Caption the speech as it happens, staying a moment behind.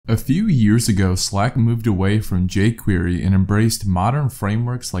A few years ago, Slack moved away from jQuery and embraced modern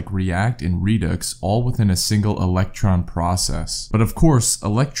frameworks like React and Redux, all within a single Electron process. But of course,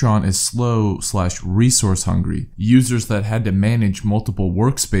 Electron is slow/resource hungry. Users that had to manage multiple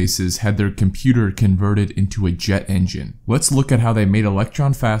workspaces had their computer converted into a jet engine. Let's look at how they made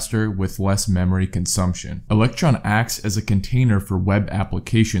Electron faster with less memory consumption. Electron acts as a container for web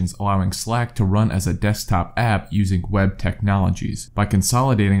applications, allowing Slack to run as a desktop app using web technologies by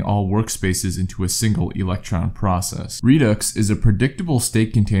consolidating all workspaces into a single Electron process. Redux is a predictable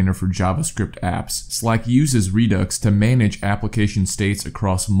state container for JavaScript apps. Slack uses Redux to manage application states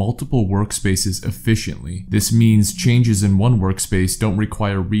across multiple workspaces efficiently. This means changes in one workspace don't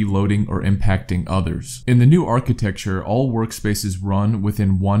require reloading or impacting others. In the new architecture, all workspaces run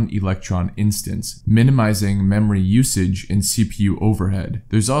within one Electron instance, minimizing memory usage and CPU overhead.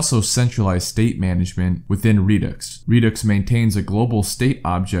 There's also centralized state management within Redux. Redux maintains a global state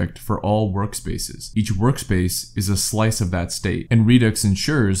object for all workspaces. Each workspace is a slice of that state, and Redux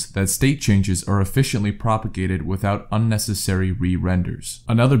ensures that state changes are efficiently propagated without unnecessary re-renders.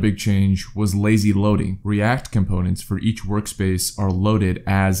 Another big change was lazy loading. React components for each workspace are loaded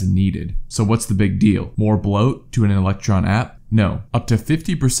as needed. So what's the big deal? More bloat to an Electron app? No, up to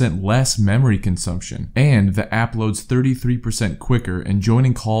 50% less memory consumption, and the app loads 33% quicker, and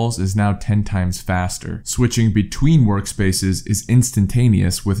joining calls is now 10 times faster. Switching between workspaces is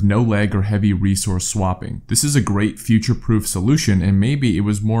instantaneous with no lag or heavy resource swapping. This is a great future-proof solution, and maybe it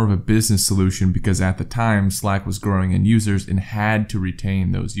was more of a business solution because at the time Slack was growing in users and had to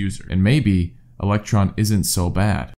retain those users. And maybe Electron isn't so bad.